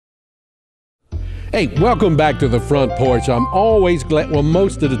Hey, welcome back to the Front Porch. I'm always glad, well,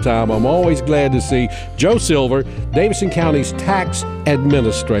 most of the time, I'm always glad to see Joe Silver, Davidson County's tax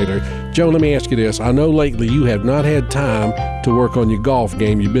administrator. Joe, let me ask you this. I know lately you have not had time to work on your golf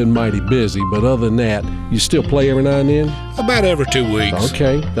game. You've been mighty busy, but other than that, you still play every now and then? About every 2 weeks.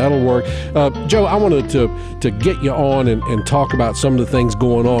 Okay, that'll work. Joe, I wanted to get you on and talk about some of the things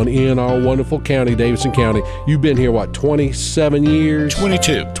going on in our wonderful county, Davidson County. You've been here, what, 27 years?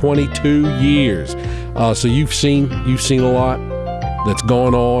 22. 22 years. So you've seen a lot that's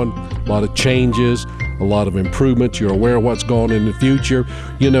going on, a lot of changes, a lot of improvements. You're aware of what's going on in the future.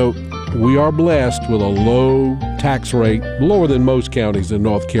 You know, we are blessed with a low tax rate, lower than most counties in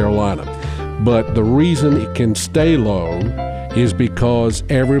North Carolina. But the reason it can stay low is because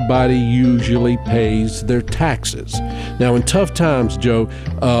everybody usually pays their taxes. Now, in tough times, Joe,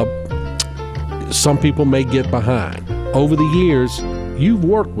 some people may get behind. Over the years, you've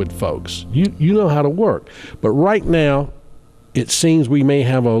worked with folks. You know how to work. But right now, it seems we may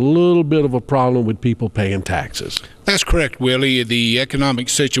have a little bit of a problem with people paying taxes. That's correct, Willie. The economic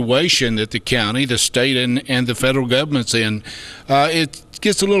situation that the county, the state, and the federal government's in, it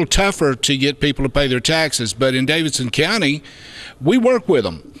gets a little tougher to get people to pay their taxes. But in Davidson County, we work with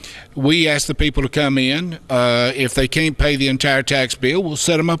them. We ask the people to come in. If they can't pay the entire tax bill, we'll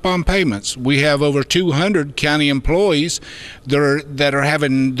set them up on payments. We have over 200 county employees that are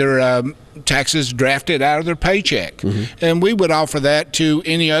having their taxes drafted out of their paycheck. Mm-hmm. And we would offer that to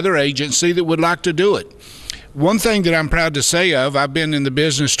any other agency that would like to do it. One thing that I'm proud to say of, I've been in the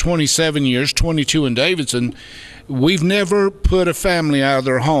business 27 years, 22 in Davidson. We've never put a family out of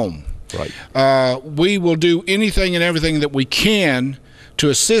their home. Right. We will do anything and everything that we can to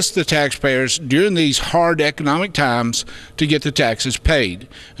assist the taxpayers during these hard economic times to get the taxes paid.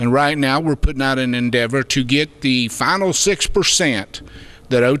 And right now we're putting out an endeavor to get the final 6%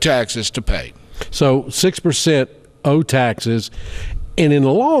 that owe taxes to pay. So 6% owe taxes, and in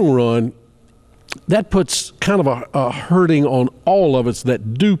the long run, that puts kind of a hurting on all of us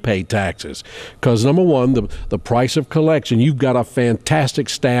that do pay taxes. Because number one, the price of collection, you've got a fantastic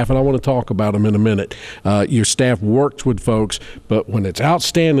staff, and I want to talk about them in a minute. Your staff works with folks, but when it's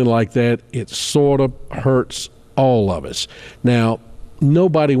outstanding like that, it sort of hurts all of us. Now,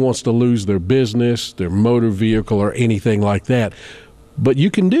 nobody wants to lose their business, their motor vehicle, or anything like that. But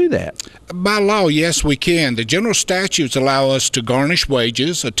you can do that. By law, yes, we can. The general statutes allow us to garnish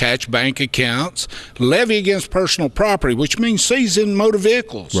wages, attach bank accounts, levy against personal property, which means seizing motor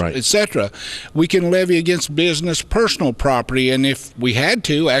vehicles, right, etc. We can levy against business personal property, and if we had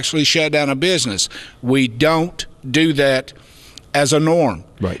to, actually shut down a business. We don't do that as a norm.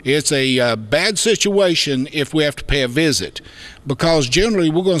 Right. It's a bad situation if we have to pay a visit, because generally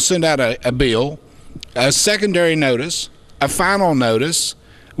we're going to send out a bill, a secondary notice, a final notice.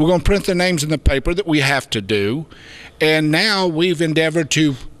 We're going to print the names in the paper that we have to do. And now we've endeavored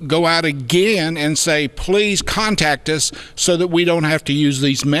to go out again and say, please contact us so that we don't have to use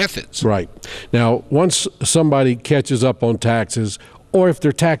these methods. Right. Now, once somebody catches up on taxes, or if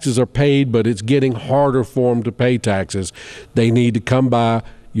their taxes are paid but it's getting harder for them to pay taxes, they need to come by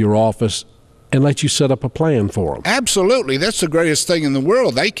your office and let you set up a plan for them. Absolutely. That's the greatest thing in the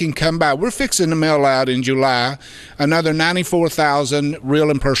world. They can come by. We're fixing to mail out in July another 94,000 real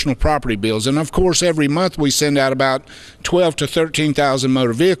and personal property bills. And, of course, every month we send out about 12 to 13,000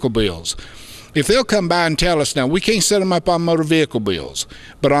 motor vehicle bills. If they'll come by and tell us, now, we can't set them up on motor vehicle bills,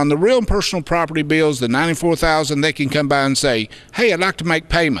 but on the real and personal property bills, the 94,000, they can come by and say, hey, I'd like to make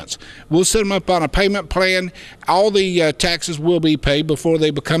payments. We'll set them up on a payment plan. All the taxes will be paid before they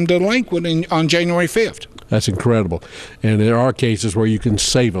become delinquent on January 5th. That's incredible. And there are cases where you can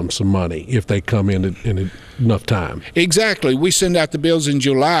save them some money if they come in enough time. Exactly. We send out the bills in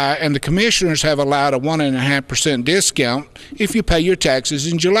July, and the commissioners have allowed a 1.5% discount if you pay your taxes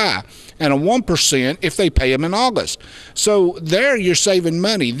in July, and a 1% if they pay them in August. So there you're saving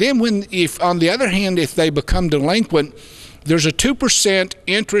money. Then if on the other hand, if they become delinquent, there's a 2%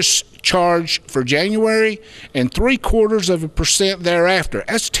 interest charge for January and 0.75% thereafter.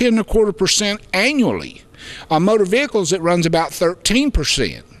 That's 10.25% annually. On motor vehicles, it runs about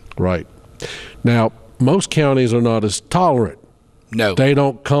 13%. Right. Now, most counties are not as tolerant. No. They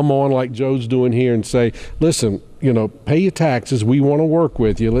don't come on like Joe's doing here and say, listen, pay your taxes. We want to work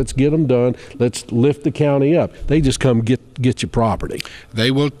with you. Let's get them done. Let's lift the county up. They just come get your property. They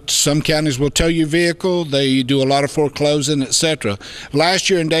will. Some counties will tow your vehicle. They do a lot of foreclosing, etc.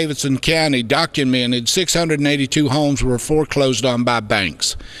 Last year in Davidson County, documented 682 homes were foreclosed on by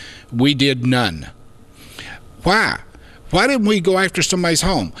banks. We did none. Why? Why didn't we go after somebody's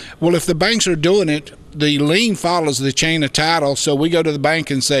home? Well, if the banks are doing it, the lien follows the chain of title, so we go to the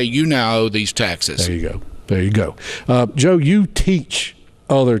bank and say, you now owe these taxes. There you go. There you go. Joe, you teach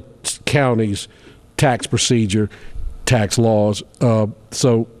other counties tax procedure, tax laws,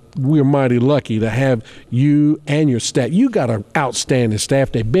 so we're mighty lucky to have you and your staff. You got an outstanding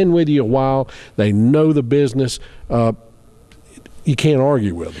staff. They've been with you a while. They know the business. You can't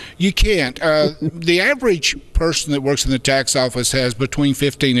argue with them. You can't. The average person that works in the tax office has between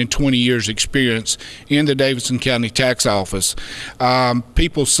 15 and 20 years experience in the Davidson County Tax Office.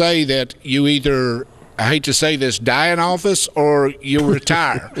 People say that you either, I hate to say this, die in office or you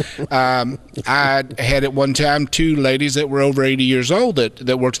retire. I had at one time 2 ladies that were over 80 years old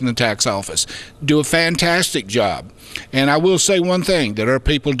that worked in the tax office. Do a fantastic job. And I will say one thing, that our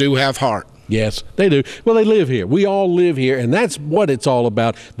people do have heart. Yes, they do. Well, they live here. We all live here, and that's what it's all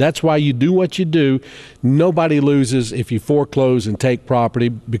about. That's why you do what you do. Nobody loses if you foreclose and take property,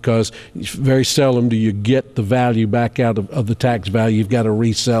 because very seldom do you get the value back out of the tax value. You've got to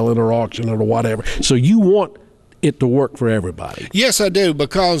resell it or auction it or whatever. So you want it to work for everybody. Yes, I do,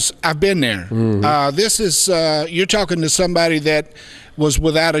 because I've been there. Mm-hmm. This is you're talking to somebody that was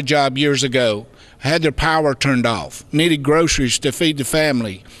without a job years ago, had their power turned off, needed groceries to feed the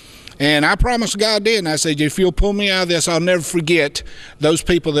family. And I promised God then, I said, if you'll pull me out of this, I'll never forget those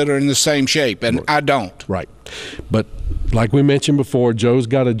people that are in the same shape, and I don't. Right. But like we mentioned before, Joe's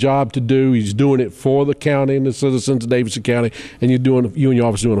got a job to do. He's doing it for the county and the citizens of Davidson County, and you and your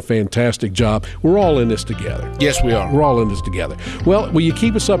office are doing a fantastic job. We're all in this together. Yes, we are. We're all in this together. Well, will you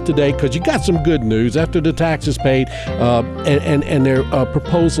keep us up to date, because you got some good news after the taxes paid and their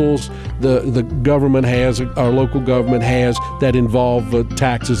proposals the government has, our local government has, that involve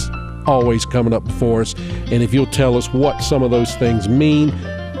taxes always coming up before us. And if you'll tell us what some of those things mean,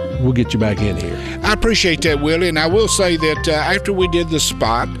 we'll get you back in here. I appreciate that, Willie. And I will say that after we did the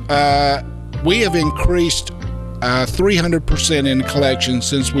spot, we have increased 300% in collections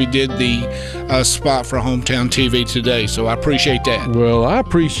since we did the spot for Hometown TV today. So I appreciate that. Well, I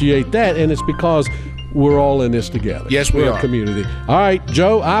appreciate that, and it's because we're all in this together. Yes, we are. We're a community. All right,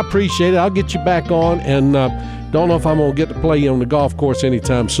 Joe, I appreciate it. I'll get you back on, and don't know if I'm going to get to play you on the golf course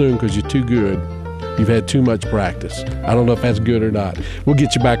anytime soon, because you're too good. You've had too much practice. I don't know if that's good or not. We'll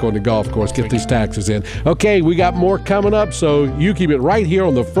get you back on the golf course, get these taxes in. Okay, we got more coming up, so you keep it right here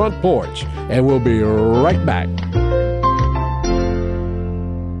on the front porch, and we'll be right back.